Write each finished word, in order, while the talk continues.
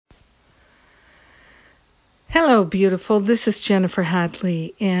Hello, beautiful. This is Jennifer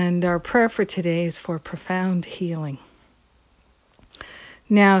Hadley, and our prayer for today is for profound healing.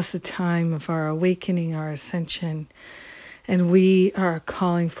 Now is the time of our awakening, our ascension, and we are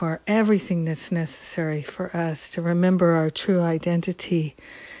calling for everything that's necessary for us to remember our true identity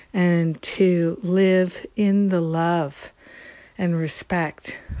and to live in the love and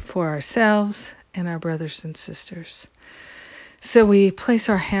respect for ourselves and our brothers and sisters. So we place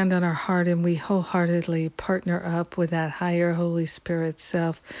our hand on our heart and we wholeheartedly partner up with that higher Holy Spirit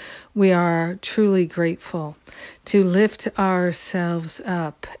self. We are truly grateful to lift ourselves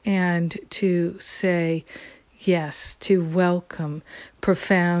up and to say yes, to welcome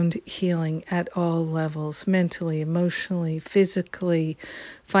profound healing at all levels, mentally, emotionally, physically,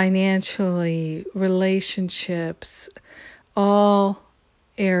 financially, relationships, all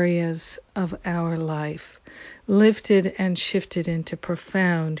areas of our life, lifted and shifted into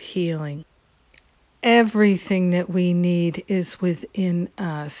profound healing. Everything that we need is within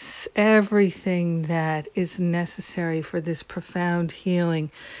us. Everything that is necessary for this profound healing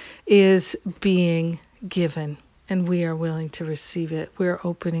is being given, and we are willing to receive it. We're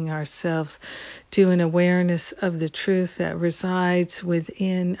opening ourselves to an awareness of the truth that resides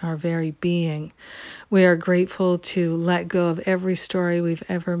within our very being. We are grateful to let go of every story we've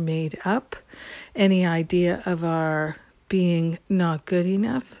ever made up, any idea of our being not good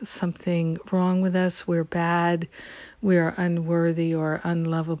enough, something wrong with us, we're bad, we're unworthy or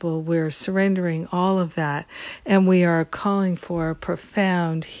unlovable. We're surrendering all of that, and we are calling for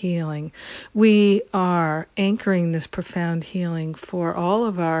profound healing. We are anchoring this profound healing for all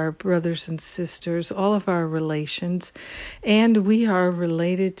of our brothers and sisters, all of our relations, and we are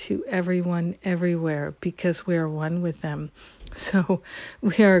related to everyone everywhere because we are one with them. So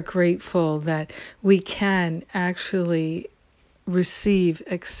we are grateful that we can actually receive,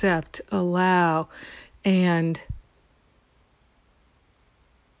 accept, allow, and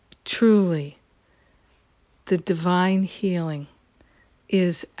truly the divine healing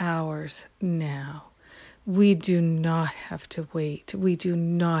is ours now. We do not have to wait. We do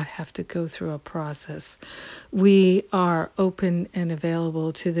not have to go through a process. We are open and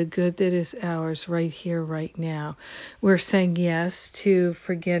available to the good that is ours right here, right now. We're saying yes to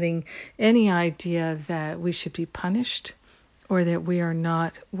forgetting any idea that we should be punished or that we are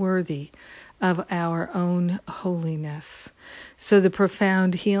not worthy of our own holiness. So the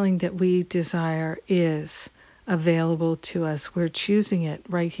profound healing that we desire is available to us. We're choosing it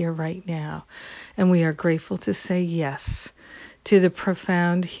right here, right now. And we are grateful to say yes to the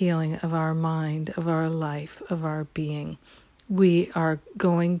profound healing of our mind, of our life, of our being. We are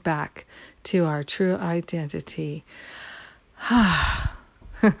going back to our true identity.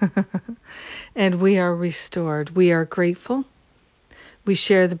 And we are restored. We are grateful. We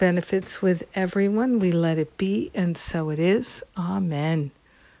share the benefits with everyone. We let it be, and so it is. Amen.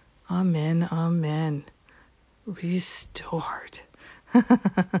 Amen. Amen. Restored.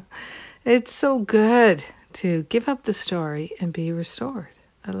 It's so good to give up the story and be restored.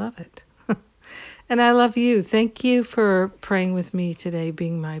 I love it. And I love you. Thank you for praying with me today,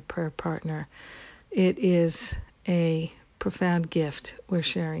 being my prayer partner. It is a profound gift we're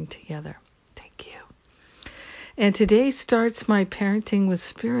sharing together. Thank you. And today starts my Parenting with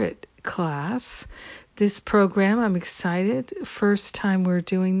Spirit class. This program, I'm excited. First time we're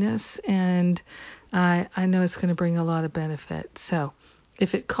doing this, and I know it's going to bring a lot of benefit. So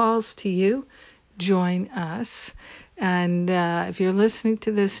if it calls to you, join us. And if you're listening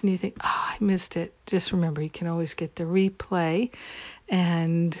to this and you think, I missed it, just remember you can always get the replay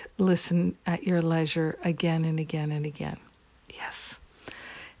and listen at your leisure again and again and again. Yes.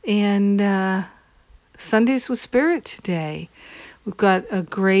 And Sundays with Spirit today. We've got a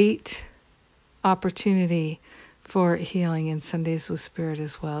great opportunity for healing in Sundays with Spirit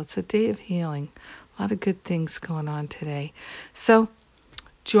as well. It's a day of healing. A lot of good things going on today. So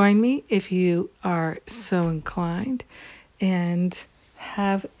join me if you are so inclined, and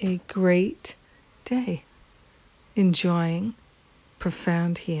have a great day enjoying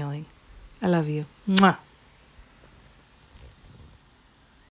profound healing. I love you. Mwah.